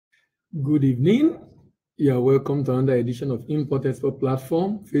Good evening. You are welcome to another edition of Import Export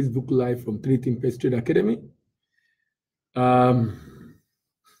Platform, Facebook Live from 3 Best Trade Academy. I'm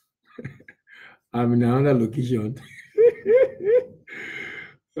in another location.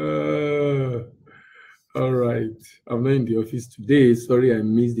 All right. I'm not in the office today. Sorry, I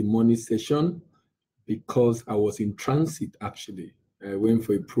missed the morning session because I was in transit, actually. I went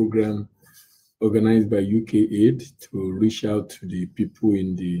for a program organized by UK-Aid to reach out to the people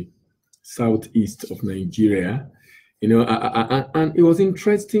in the southeast of Nigeria, and it was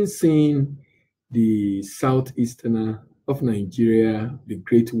interesting seeing the southeasterner of Nigeria, the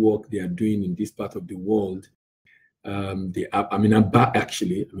great work they are doing in this part of the world. I'm in Aba,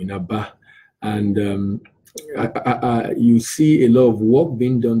 actually. I'm in Aba, and you see a lot of work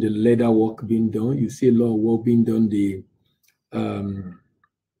being done, the leather work being done. You see a lot of work being done, the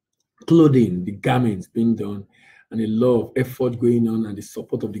clothing, the garments being done, and a lot of effort going on, and the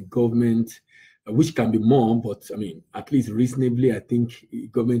support of the government, which can be more, but I mean, at least reasonably, I think the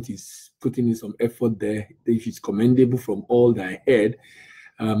government is putting in some effort there, which is commendable from all that I heard.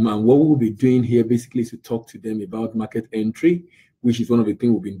 And what we'll be doing here basically is to talk to them about market entry, which is one of the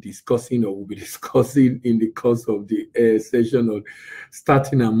things we've been discussing, or we'll be discussing in the course of the session on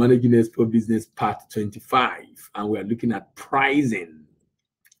starting and managing export business part 25. And we are looking at pricing.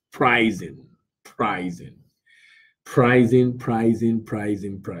 Pricing.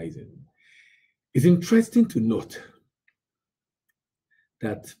 It's interesting to note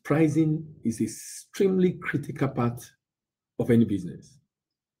that pricing is an extremely critical part of any business.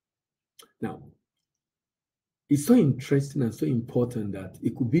 Now, it's so interesting and so important that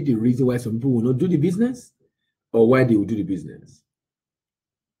it could be the reason why some people will not do the business or why they will do the business.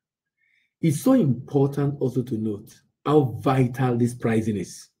 It's so important also to note how vital this pricing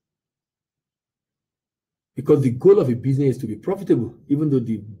is. Because the goal of a business is to be profitable, even though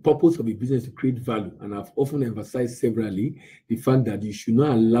the purpose of a business is to create value. And I've often emphasized severally the fact that you should not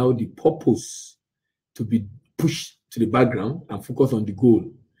allow the purpose to be pushed to the background and focus on the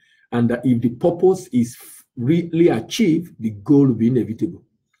goal. And that if the purpose is really achieved, the goal will be inevitable.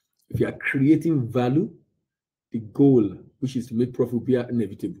 If you are creating value, the goal, which is to make profit, will be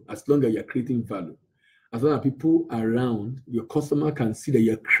inevitable, as long as you're creating value. As long as people around, your customer can see that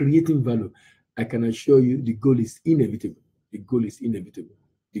you're creating value, I can assure you the goal is inevitable. The goal is inevitable.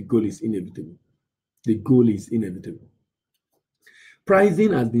 The goal is inevitable. The goal is inevitable.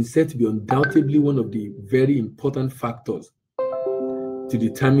 Pricing has been said to be undoubtedly one of the very important factors to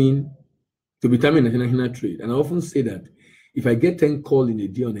determine international trade. And I often say that if I get 10 calls in a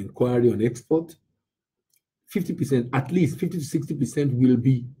day on inquiry on export, 50%, at least 50 to 60% will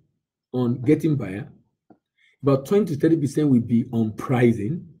be on getting buyer. About 20 to 30% will be on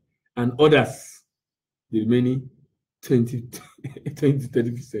pricing, and others, the remaining 20 to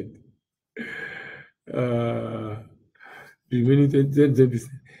 30%. The remaining 20 to 30%.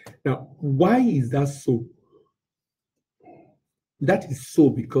 Now, why is that so? That is so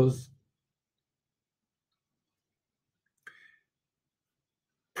because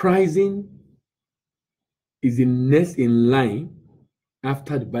pricing is the next in line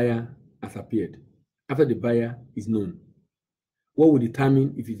after the buyer has appeared, after the buyer is known. What will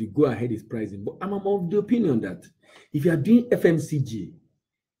determine if you go ahead is pricing. But I'm of the opinion that if you are doing FMCG,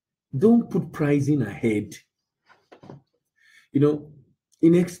 don't put pricing ahead.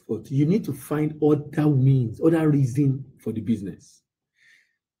 In export, you need to find other means, other reason for the business.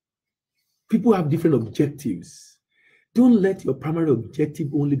 People have different objectives. Don't let your primary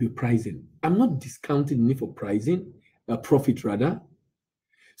objective only be pricing. I'm not discounting the need for pricing, profit rather.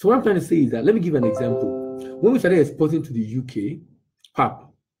 So what I'm trying to say is that, let me give an example. When we started exporting to the UK, pap,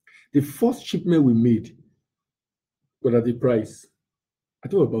 the first shipment we made was at the price, I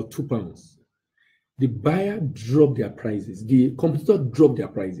think about £2. The buyer dropped their prices. The competitor dropped their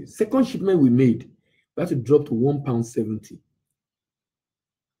prices. Second shipment we made, we had to drop to £1.70.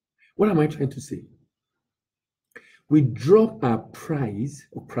 What am I trying to say? We drop our price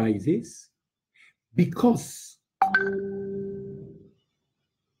or prices because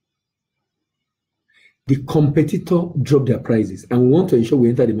the competitor dropped their prices, and we want to ensure we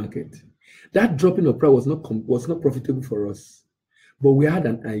enter the market. That dropping of price was not profitable for us, but we had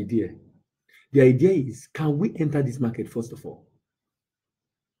an idea. The idea is, can we enter this market first of all?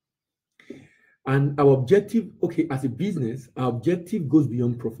 And our objective, as a business, our objective goes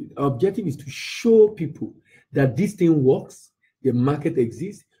beyond profit. Our objective is to show people that this thing works, the market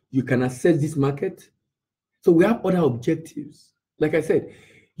exists, you can access this market. So we have other objectives. Like I said,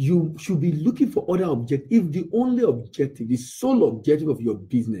 you should be looking for other objectives. If the only objective, the sole objective of your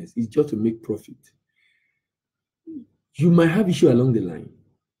business is just to make profit, you might have issue along the line.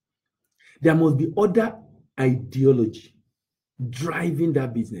 There must be other ideology driving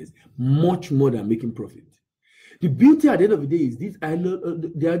that business much more than making profit. The beauty at the end of the day is this: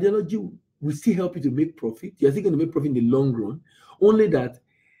 the ideology will still help you to make profit. You're still going to make profit in the long run. Only that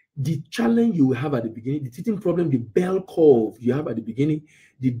the challenge you will have at the beginning, the teaching problem, the bell curve you have at the beginning,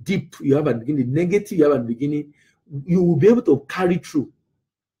 the dip you have at the beginning, the negative you have at the beginning, you will be able to carry through.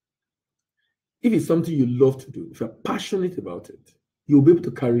 If it's something you love to do, if you're passionate about it, you'll be able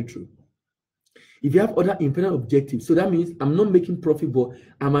to carry through. If you have other independent objectives, so that means I'm not making profit, but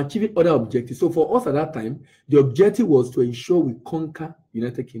I'm achieving other objectives. So for us at that time, the objective was to ensure we conquer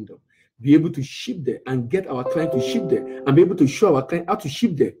United Kingdom, be able to ship there and get our client to ship there, and be able to show our client how to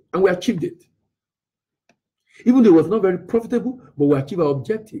ship there. And we achieved it. Even though it was not very profitable, but we achieved our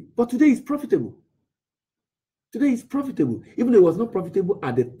objective. But today it's profitable. Today it's profitable, even though it was not profitable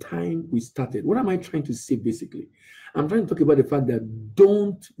at the time we started. What am I trying to say basically? I'm trying to talk about the fact that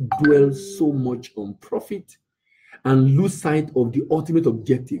don't dwell so much on profit and lose sight of the ultimate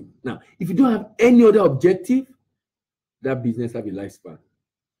objective. Now, if you don't have any other objective, that business has a lifespan.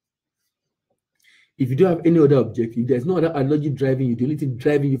 If you don't have any other objective, there's no other ideology driving you. The only thing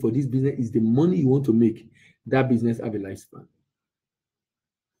driving you for this business is the money you want to make. That business has a lifespan.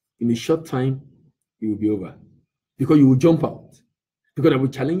 In a short time, it will be over. Because you will jump out. Because there will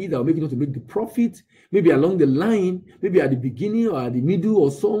be challenges that will make you not to make the profit, maybe along the line, maybe at the beginning or at the middle or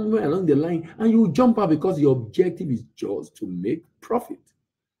somewhere along the line, and you will jump out because your objective is just to make profit.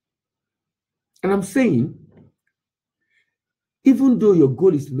 And I'm saying, even though your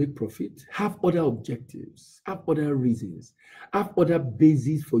goal is to make profit, have other objectives, have other reasons, have other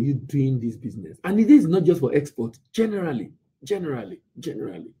bases for you doing this business. And it is not just for export, generally.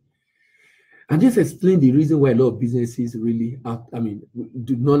 And this explains the reason why a lot of businesses really,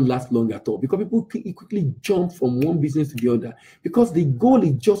 do not last long at all. Because people quickly jump from one business to the other because the goal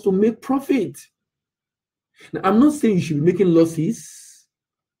is just to make profit. Now, I'm not saying you should be making losses.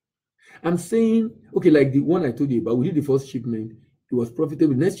 I'm saying, okay, like the one I told you about, we did the first shipment, it was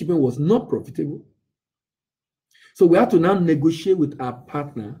profitable. The next shipment was not profitable. So we have to now negotiate with our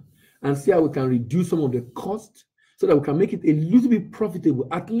partner and see how we can reduce some of the cost so that we can make it a little bit profitable,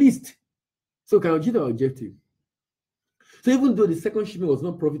 at least. So we can achieve our objective. So even though the second shipment was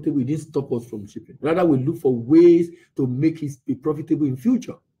not profitable, it didn't stop us from shipping. Rather, we look for ways to make it be profitable in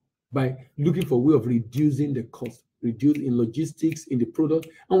future by looking for a way of reducing the cost, reducing in logistics, in the product,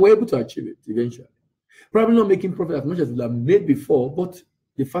 and we're able to achieve it eventually. Probably not making profit as much as we have made before, but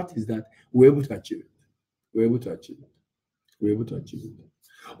the fact is that we're able to achieve it. We're able to achieve it. We're able to achieve it.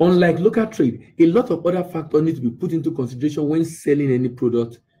 Unlike local trade, a lot of other factors need to be put into consideration when selling any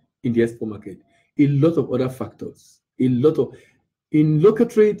product in the export market. A lot of other factors. In local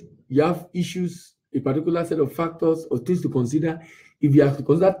trade, you have issues, a particular set of factors or things to consider. If you have to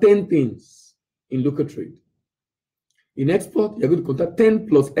consider 10 things in local trade, in export, you're going to consider 10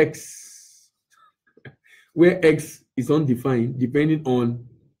 plus X, where X is undefined depending on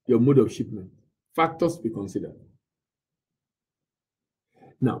your mode of shipment. Factors to be considered.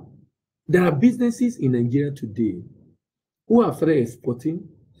 Now, there are businesses in Nigeria today who have started exporting,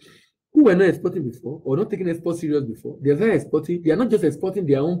 who were not exporting before or not taking export serious before. They are exporting. They are not just exporting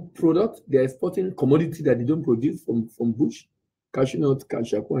their own product. They are exporting commodity that they don't produce from bush, cashew nut,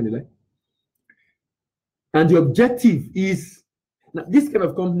 cashew, and the like. And the objective is, now this kind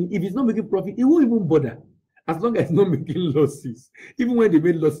of company, if it's not making profit, it won't even bother as long as it's not making losses. Even when they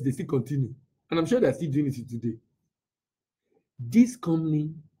made losses, they still continue. And I'm sure they're still doing it today. This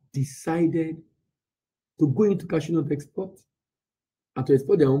company decided to go into cashew nut export and to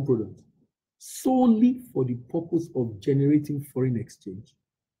export their own product solely for the purpose of generating foreign exchange.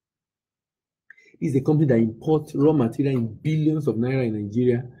 This is a company that imports raw material in billions of naira in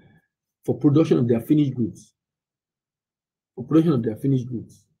Nigeria for production of their finished goods. For production of their finished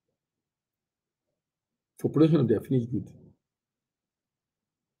goods. For production of their finished goods.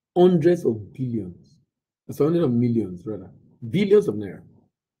 Hundreds of billions. Hundreds of millions, rather. Billions of naira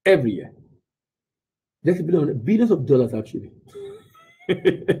every year. That's billions of dollars, actually.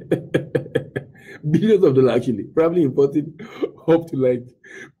 Billions of dollars, actually. Probably importing up to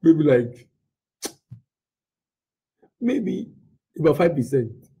maybe about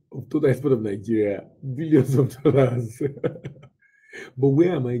 5% of total export of Nigeria. Billions of dollars. But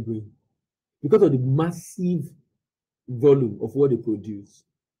where am I going? Because of the massive volume of what they produce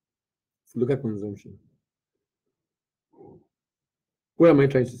for local consumption. What am I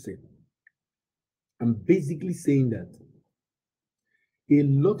trying to say? I'm basically saying that a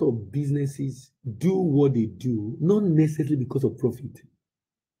lot of businesses do what they do, not necessarily because of profit.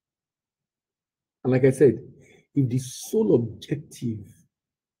 And like I said, if the sole objective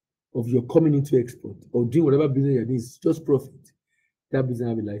of your coming into export or doing whatever business you're doing is just profit, that business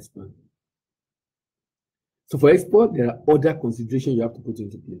have a lifespan. So for export, there are other considerations you have to put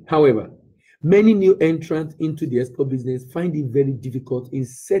into play. However, many new entrants into the export business find it very difficult in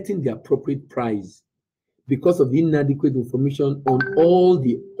setting the appropriate price because of inadequate information on all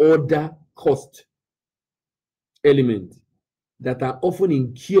the other cost elements that are often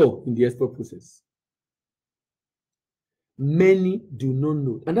incurred in the export process. Many do not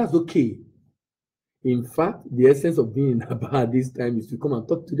know, and that's okay. In fact, the essence of being in Aba this time is to come and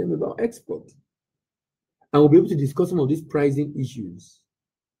talk to them about export. And we'll be able to discuss some of these pricing issues.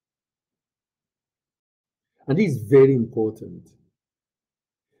 And this is very important.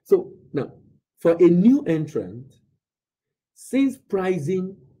 So now, for a new entrant, since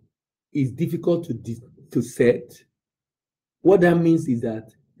pricing is difficult to set, what that means is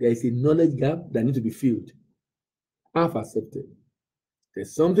that there is a knowledge gap that needs to be filled. I've accepted.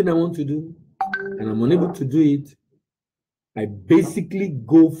 There's something I want to do, and I'm unable to do it. I basically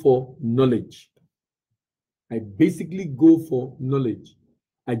go for knowledge. I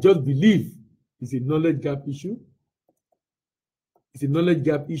just believe it's a knowledge gap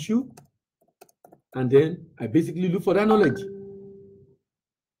issue. And then I basically look for that knowledge.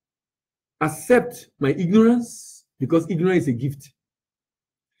 Accept my ignorance, because ignorance is a gift.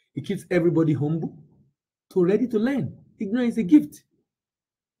 It keeps everybody humble, so ready to learn. Ignorance is a gift.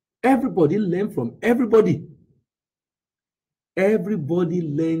 Everybody learn from everybody. Everybody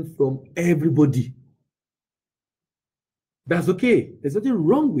learn from everybody. That's okay. There's nothing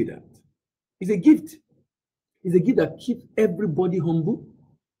wrong with that. It's a gift. It's a gift that keeps everybody humble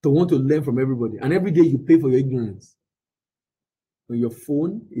to want to learn from everybody. And every day you pay for your ignorance. When your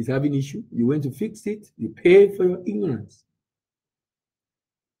phone is having issue, you went to fix it, you pay for your ignorance.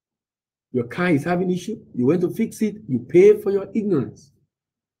 Your car is having issue, you went to fix it, you pay for your ignorance.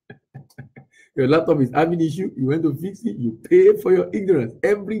 Your laptop is having issue, you went to fix it, you pay for your ignorance.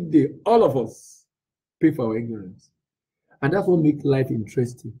 Every day, all of us pay for our ignorance. And that's what makes life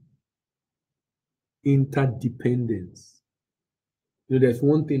interesting. Interdependence. You know, there's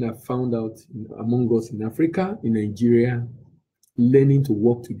one thing I found out among us in Africa, in Nigeria, learning to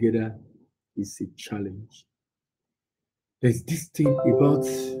work together is a challenge. There's this thing about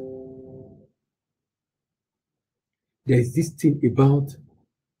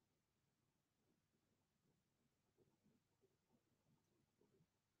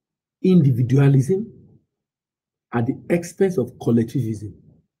individualism at the expense of collectivism.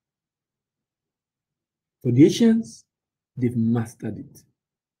 For the Asians, they've mastered it.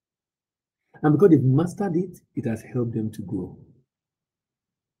 And because they've mastered it, it has helped them to grow.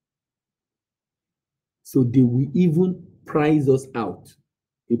 So they will even price us out.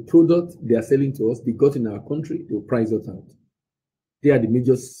 A product they are selling to us, they got in our country, they will price us out. They are the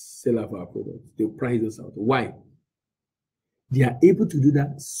major seller of our products. They will price us out. Why? They are able to do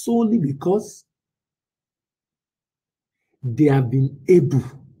that solely because they have been able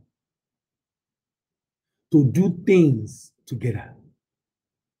to do things together.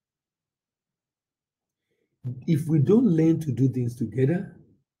 If we don't learn to do things together,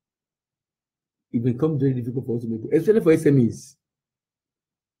 it becomes very difficult for us to make it, especially for SMEs.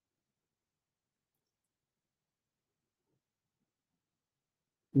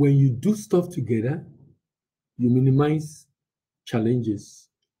 When you do stuff together, you minimize challenges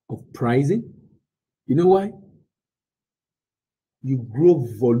of pricing. You know why? You grow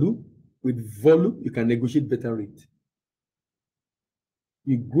volume. With volume, you can negotiate better rate.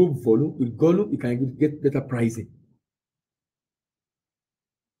 You grow volume. With volume, you can get better pricing.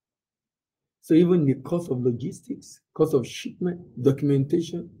 So even the cost of logistics, cost of shipment,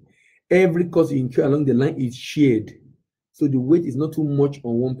 documentation, every cost you incur along the line is shared. So the weight is not too much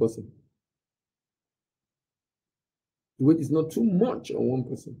on one person. The weight is not too much on one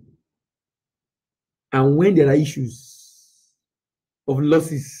person. And when there are issues of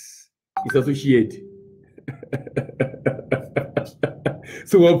losses, it's also shared.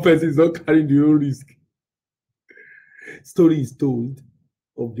 So one person is not carrying the whole risk. Story is told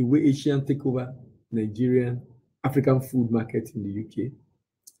of the way Asians take over Nigerian, African food market in the UK.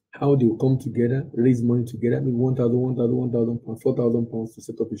 How they will come together, raise money together, maybe 1,000 pounds, 4,000 pounds to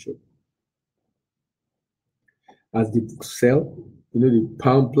set up a shop. As they sell, you know, they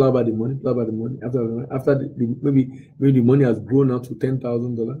plow by the money. After maybe the money has grown out to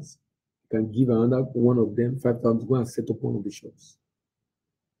 $10,000, you can give another one of them 5,000 to go and set up one of the shops.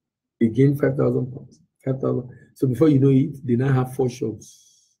 Again, 5,000 pounds, 5,000. So before you know it, they now have 4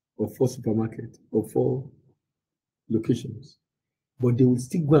 shops or 4 supermarkets or 4 locations. But they will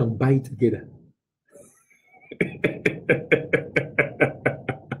still go and buy together.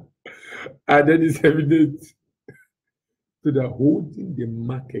 And then it's evident. So they're holding the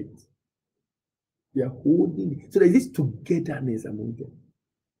market. They are holding. So there's this togetherness among them.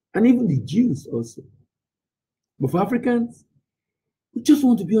 And even the Jews also. But for Africans, we just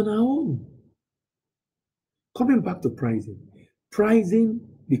want to be on our own. Coming back to pricing. Pricing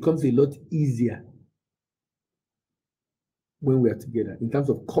becomes a lot easier when we are together in terms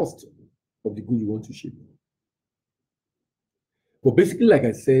of cost of the good you want to ship. But basically, like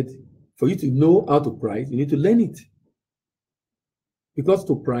I said, for you to know how to price, you need to learn it. Because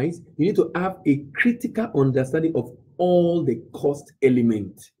to price, you need to have a critical understanding of all the cost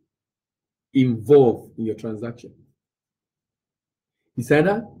elements involved in your transaction. It's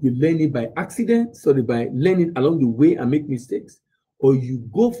either you learn it by accident, by learning along the way and make mistakes, or you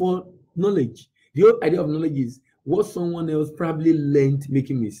go for knowledge. The whole idea of knowledge is what someone else probably learned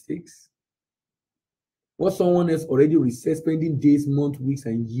making mistakes, what someone else already researched, spending days, months, weeks,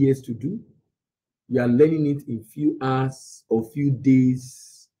 and years to do. You are learning it in few hours or few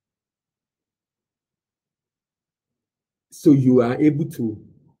days. So you are able to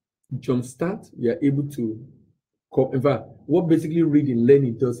jumpstart, you are able to, in fact, what basically reading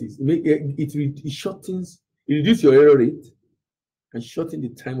learning does is it shortens, it reduces your error rate and shorten the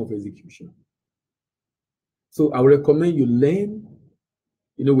time of execution. So I would recommend you learn.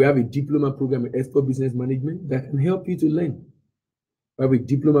 We have a diploma program in export business management that can help you to learn. We have a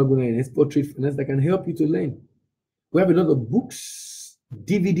diploma going in export trade finance that can help you to learn. We have a lot of books,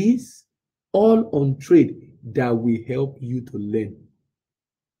 DVDs, all on trade that will help you to learn.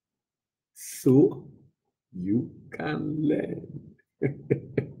 So you can learn.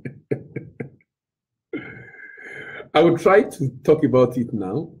 I will try to talk about it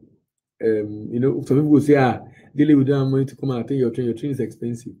now. Some people will say, Daily, we don't have money to come and attend your training. Your training is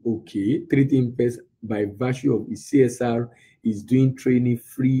expensive. Okay. 3D Invest, by virtue of its CSR, is doing training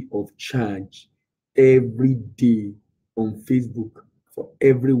free of charge every day on Facebook for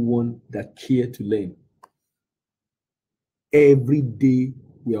everyone that care to learn. Every day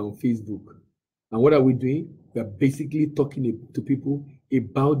we are on Facebook. And what are we doing? We are basically talking to people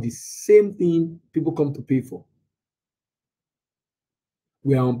about the same thing people come to pay for.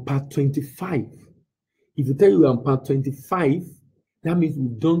 We are on part 25. If you tell you we're on part 25, that means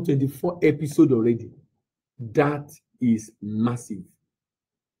we've done 24 episodes already. That is massive.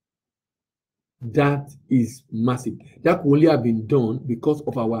 That is massive. That will only have been done because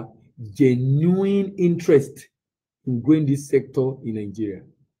of our genuine interest in growing this sector in Nigeria.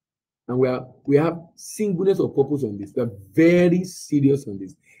 And we have singleness of purpose on this. We are very serious on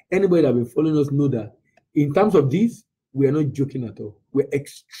this. Anybody that has been following us know that in terms of this, we are not joking at all. We're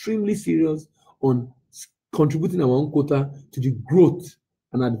extremely serious on contributing our own quota to the growth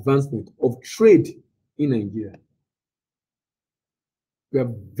and advancement of trade in Nigeria. We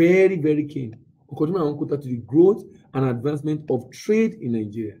are very, very keen on contributing our own quota to the growth and advancement of trade in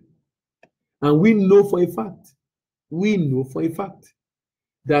Nigeria. And we know for a fact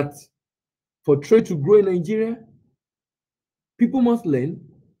that for trade to grow in Nigeria, people must learn.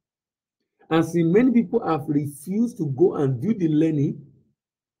 And since many people have refused to go and do the learning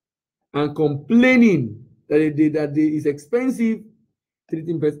and complaining that it's expensive, 3D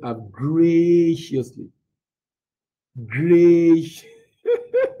Invest have graciously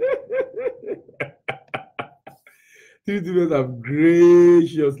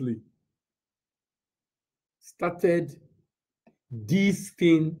started this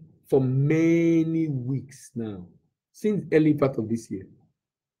thing for many weeks now, since early part of this year.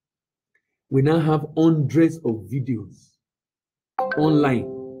 We now have hundreds of videos online,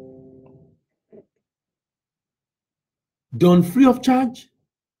 done free of charge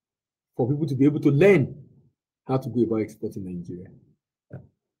for people to be able to learn how to go about exporting Nigeria.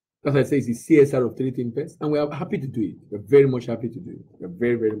 As I say, it's the CSR of 3D Invest, and we are happy to do it. We're very much happy to do it. We're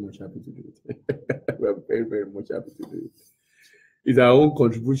very, very much happy to do it. We're very, very much happy to do it. It's our own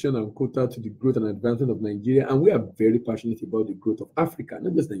contribution and quota to the growth and advancement of Nigeria, and we are very passionate about the growth of Africa,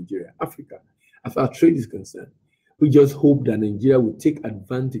 not just Nigeria, Africa. As far as trade is concerned, we just hope that Nigeria will take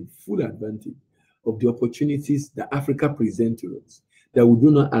advantage, full advantage of the opportunities that Africa presents to us, that we do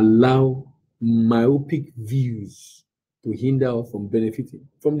not allow myopic views to hinder us from benefiting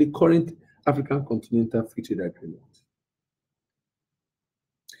from the current African Continental Free Trade Agreement.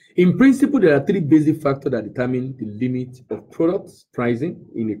 In principle, there are three basic factors that determine the limit of products pricing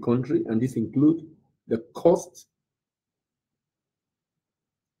in a country, and this includes the cost.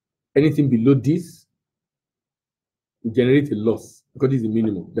 Anything below this will generate a loss because it's the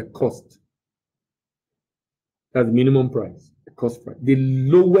minimum, the cost. That's the minimum price, the cost price. The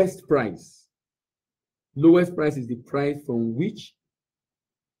lowest price is the price from which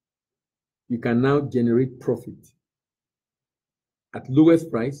you can now generate profit. At lowest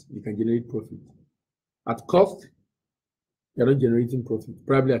price, you can generate profit. At cost, you're not generating profit,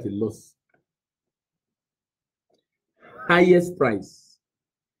 probably at a loss. Highest price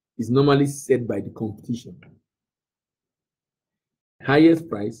is normally set by the competition. Highest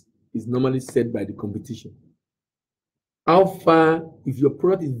price is normally set by the competition. How far, if your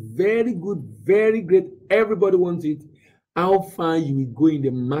product is very good, very great, everybody wants it, how far you will go in the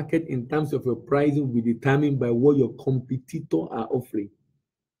market in terms of your pricing will be determined by what your competitors are offering.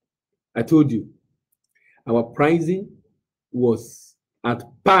 I told you, our pricing was at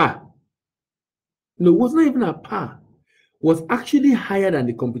par. No, it was not even at par. It was actually higher than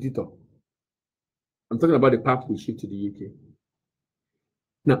the competitor. I'm talking about the pap we shipped to the UK.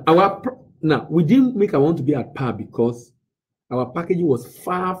 Now, we didn't make our own to be at par because our packaging was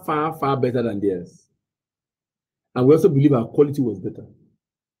far, far, far better than theirs. And we also believe our quality was better.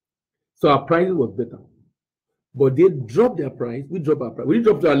 So our pricing was better. But they dropped their price. We dropped our price. We didn't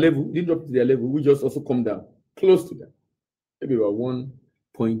drop to our level. We didn't drop to their level. We just also come down close to them. Maybe about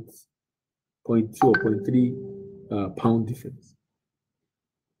 1.2 or 0.3 pound difference.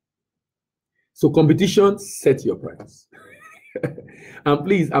 So competition sets your price. And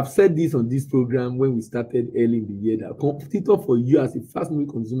please, I've said this on this program when we started early in the year, that competitor for you as a fast-moving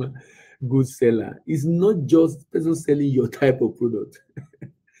consumer goods seller is not just person selling your type of product.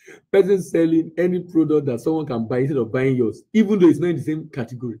 Person selling any product that someone can buy instead of buying yours, even though it's not in the same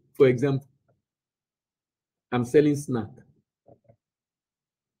category. For example, I'm selling snack.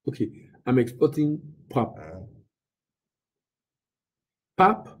 Okay, I'm exporting pap.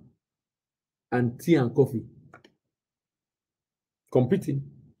 Pap and tea and coffee. Competing.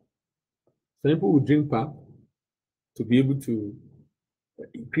 Some people will drink pap to be able to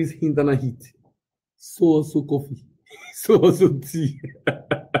increase internal heat. So also coffee. So also tea.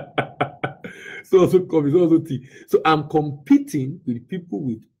 So also coffee. So also tea. So I'm competing with people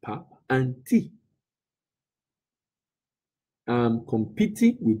with pap and tea. I'm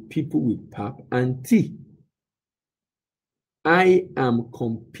competing with people with pap and tea. I am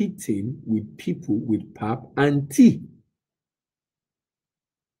competing with people with pap and tea.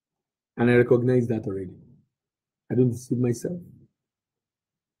 And I recognize that already. I don't deceive myself.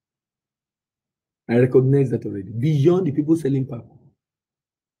 I recognize that already. Beyond the people selling pap.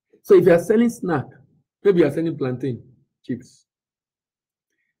 So if you are selling snack, maybe you are selling plantain chips.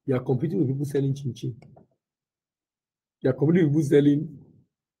 You are competing with people selling chin-chin. You are competing with people selling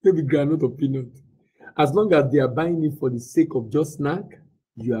maybe granite or peanut. As long as they are buying it for the sake of just snack,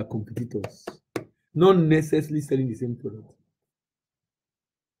 you are competitors. Not necessarily selling the same product.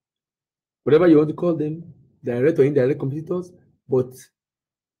 Whatever you want to call them, direct or indirect competitors, but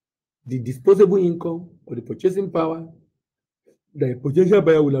the disposable income or the purchasing power that a potential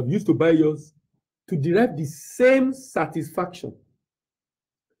buyer will have used to buy yours, to derive the same satisfaction,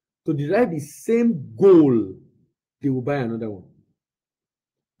 to derive the same goal, they will buy another one.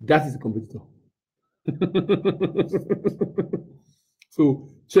 That is a competitor. So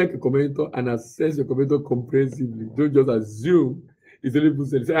check a competitor and assess your competitor comprehensively. Don't just assume it's only people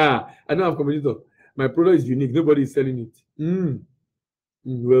selling. Say, I don't have competitor. My product is unique. Nobody is selling it.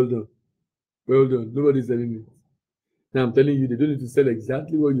 Well done. Well done. Nobody is selling it. Now I'm telling you, they don't need to sell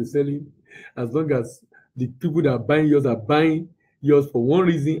exactly what you're selling. As long as the people that are buying yours for one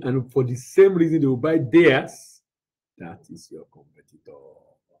reason, and for the same reason they will buy theirs, that is your competitor.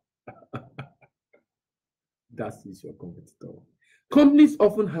 That is your competitor. Companies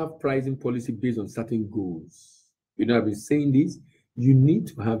often have pricing policy based on certain goals. You know, I've been saying this. You need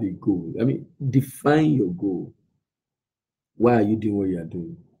to have a goal. I mean, define your goal. Why are you doing what you are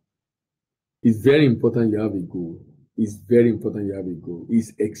doing? It's very important you have a goal. It's very important you have a goal.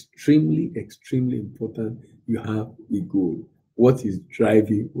 It's extremely, extremely important you have a goal. What is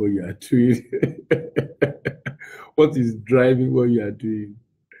driving what you are doing? What is driving what you are doing?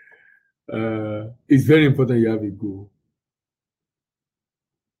 It's very important you have a goal.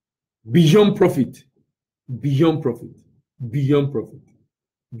 Beyond profit. Beyond profit. Beyond profit.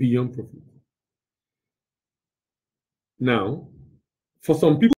 Beyond profit. Now, for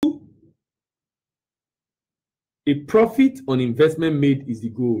some people, a profit on investment made is the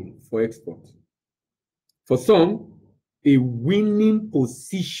goal for export. For some, a winning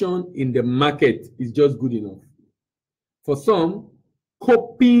position in the market is just good enough. For some,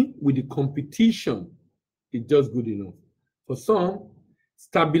 coping with the competition is just good enough. For some,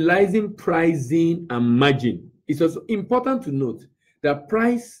 stabilizing pricing and margin. It's also important to note that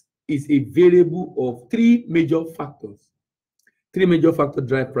price is a variable of three major factors. Three major factors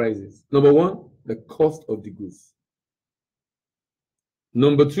drive prices. Number one, the cost of the goods.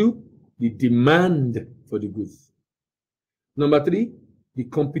 Number two, the demand for the goods. Number 3, the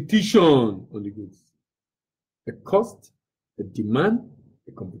competition on the goods. The cost, the demand,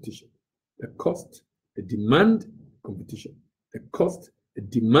 the competition. The cost, the demand, competition. The cost, the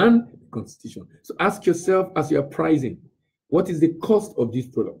demand, the competition. So ask yourself as you are pricing, what is the cost of this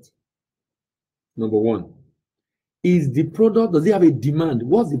product? Number 1, is the product, does it have a demand?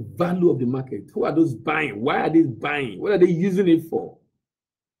 What's the value of the market? Who are those buying? Why are they buying? What are they using it for?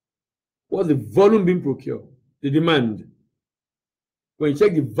 What's the volume being procured? The demand. When you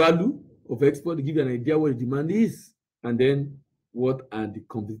check the value of export, to give you an idea what the demand is, and then what are the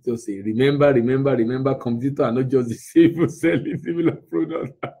competitors saying? Remember, competitors are not just the same people selling similar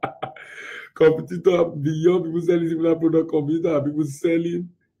products. Competitor beyond people selling similar products, competitors are people selling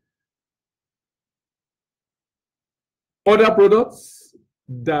other products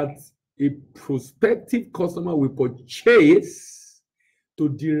that a prospective customer will purchase to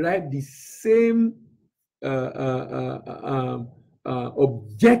derive the same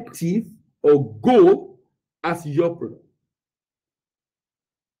objective or goal as your product.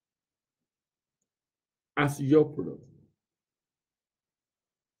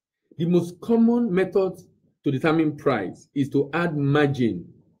 The most common method to determine price is to add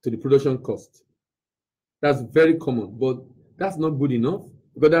margin to the production cost. That's very common, but that's not good enough,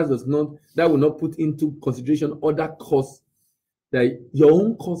 because that will not put into consideration other costs, like your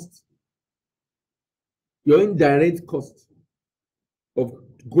own cost, your indirect cost of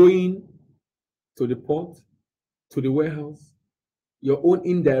going to the port, to the warehouse, your own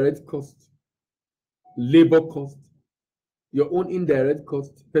indirect cost, labor cost, your own indirect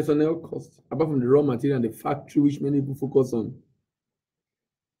cost, personnel cost, apart from the raw material and the factory, which many people focus on.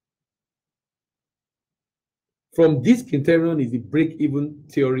 From this criterion is the break-even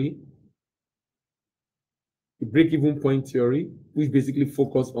theory, the break-even point theory, which basically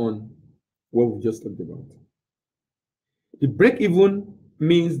focus on what we just talked about. The break-even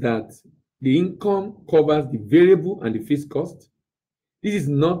means that the income covers the variable and the fixed cost. This is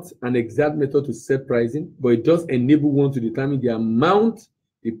not an exact method to set pricing, but it does enable one to determine the amount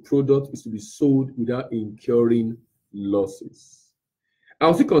the product is to be sold without incurring losses.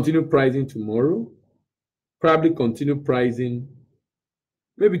 I'll still continue pricing tomorrow. Probably continue pricing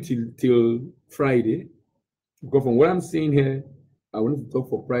maybe till Friday. Because from what I'm seeing here, I will need to talk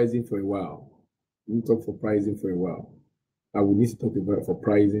for pricing for a while. I will need to talk for pricing for a while.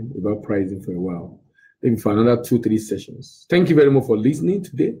 About pricing for a while. Maybe for another 2-3 sessions. Thank you very much for listening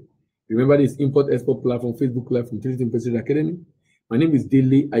today. Remember this Import-Export platform, Facebook Live from 3D President Academy. My name is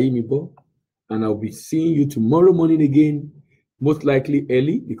Dele Ayimibo, and I'll be seeing you tomorrow morning again, most likely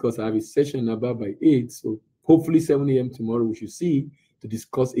early, because I have a session about by 8. So hopefully 7 a.m. tomorrow we should see to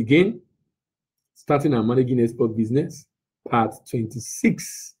discuss again starting our managing export business, part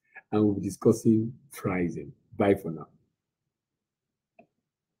 26, and we'll be discussing pricing. Bye for now.